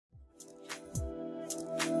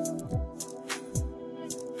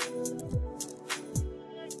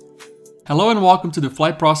Hello and welcome to the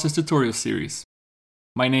Flight Process tutorial series.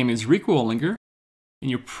 My name is Rico Ollinger, and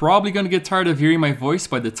you're probably going to get tired of hearing my voice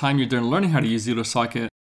by the time you're done learning how to use DealerSocket,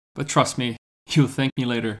 but trust me, you'll thank me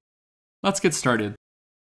later. Let's get started.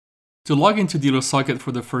 To log into DealerSocket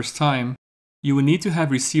for the first time, you will need to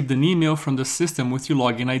have received an email from the system with your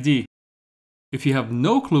login ID. If you have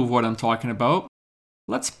no clue what I'm talking about,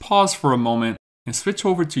 let's pause for a moment and switch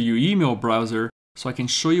over to your email browser so I can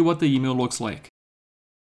show you what the email looks like.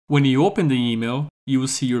 When you open the email, you will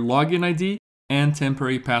see your login ID and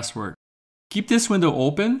temporary password. Keep this window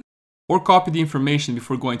open or copy the information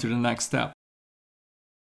before going to the next step.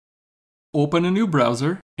 Open a new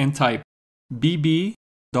browser and type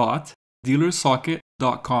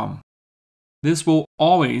bb.dealersocket.com. This will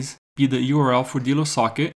always be the URL for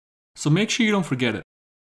DealerSocket, so make sure you don't forget it.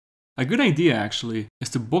 A good idea actually is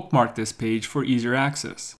to bookmark this page for easier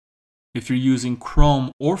access. If you're using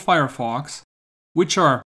Chrome or Firefox, which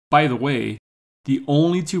are, by the way, the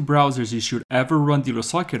only two browsers you should ever run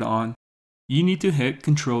DealerSocket on, you need to hit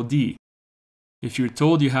Ctrl-D. If you're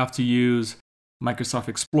told you have to use Microsoft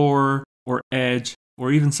Explorer or Edge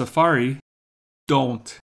or even Safari,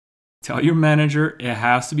 don't. Tell your manager it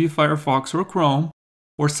has to be Firefox or Chrome,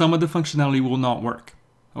 or some of the functionality will not work.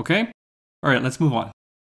 Okay? Alright, let's move on.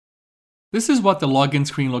 This is what the login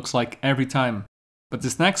screen looks like every time, but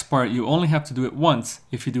this next part you only have to do it once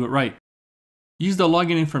if you do it right. Use the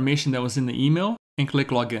login information that was in the email and click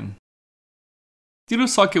Login.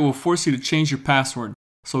 DealerSocket will force you to change your password,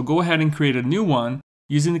 so go ahead and create a new one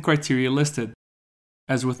using the criteria listed.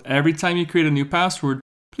 As with every time you create a new password,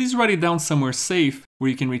 please write it down somewhere safe where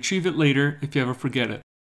you can retrieve it later if you ever forget it.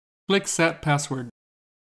 Click Set Password.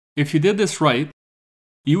 If you did this right,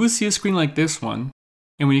 you will see a screen like this one,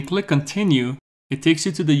 and when you click Continue, it takes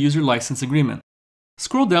you to the user license agreement.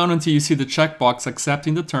 Scroll down until you see the checkbox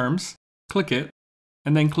accepting the terms, click it,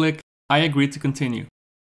 and then click I agree to continue.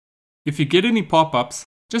 If you get any pop-ups,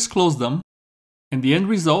 just close them, and the end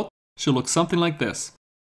result should look something like this.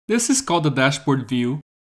 This is called the dashboard view,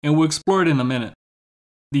 and we'll explore it in a minute.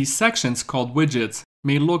 These sections, called widgets,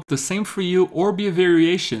 may look the same for you or be a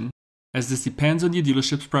variation, as this depends on your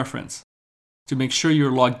dealership's preference. To make sure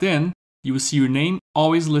you're logged in, you will see your name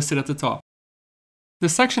always listed at the top. The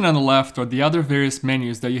section on the left are the other various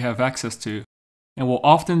menus that you have access to, and will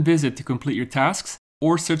often visit to complete your tasks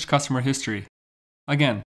or search customer history.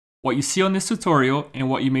 Again, what you see on this tutorial and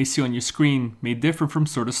what you may see on your screen may differ from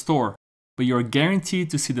store to store, but you are guaranteed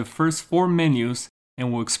to see the first 4 menus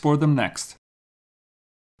and we'll explore them next.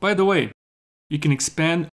 By the way, you can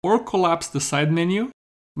expand or collapse the side menu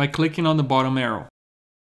by clicking on the bottom arrow.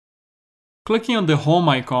 Clicking on the home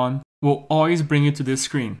icon will always bring you to this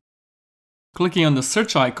screen. Clicking on the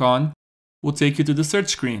search icon will take you to the search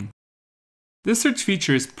screen. This search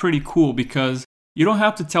feature is pretty cool because you don't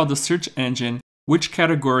have to tell the search engine which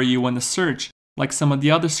category you want to search like some of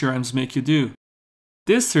the other CRMs make you do.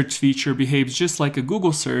 This search feature behaves just like a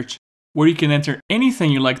Google search where you can enter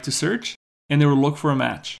anything you like to search and it will look for a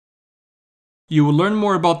match. You will learn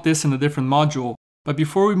more about this in a different module, but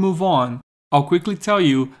before we move on, I'll quickly tell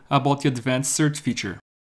you about the advanced search feature.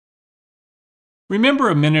 Remember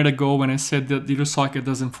a minute ago when I said that DealerSocket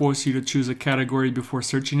doesn't force you to choose a category before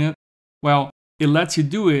searching it? Well, it lets you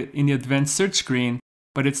do it in the advanced search screen,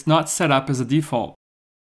 but it's not set up as a default.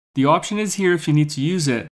 The option is here if you need to use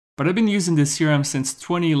it, but I've been using this CRM since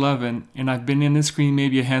 2011 and I've been in this screen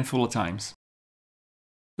maybe a handful of times.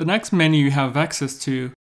 The next menu you have access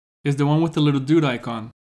to is the one with the little dude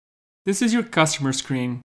icon. This is your customer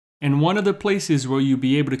screen and one of the places where you'll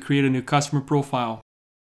be able to create a new customer profile.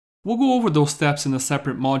 We'll go over those steps in a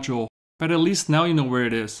separate module, but at least now you know where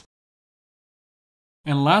it is.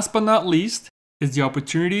 And last but not least is the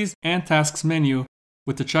Opportunities and Tasks menu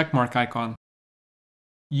with the checkmark icon.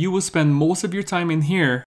 You will spend most of your time in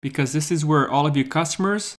here because this is where all of your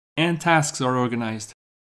customers and tasks are organized.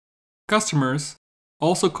 Customers,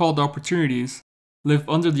 also called opportunities, live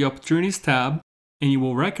under the Opportunities tab, and you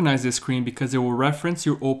will recognize this screen because it will reference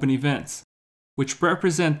your open events, which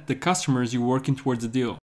represent the customers you're working towards a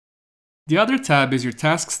deal. The other tab is your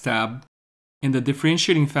Tasks tab, and the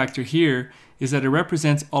differentiating factor here is that it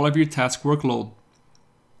represents all of your task workload.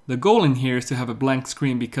 The goal in here is to have a blank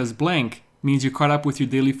screen because blank means you're caught up with your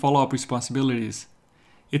daily follow-up responsibilities.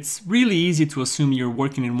 It's really easy to assume you're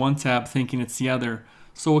working in one tab thinking it's the other,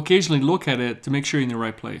 so occasionally look at it to make sure you're in the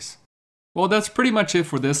right place. Well, that's pretty much it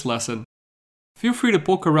for this lesson. Feel free to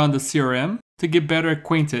poke around the CRM to get better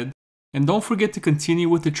acquainted, and don't forget to continue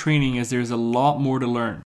with the training as there's a lot more to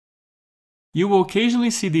learn. You will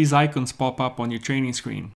occasionally see these icons pop up on your training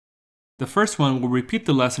screen. The first one will repeat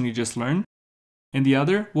the lesson you just learned, and the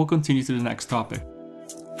other will continue to the next topic.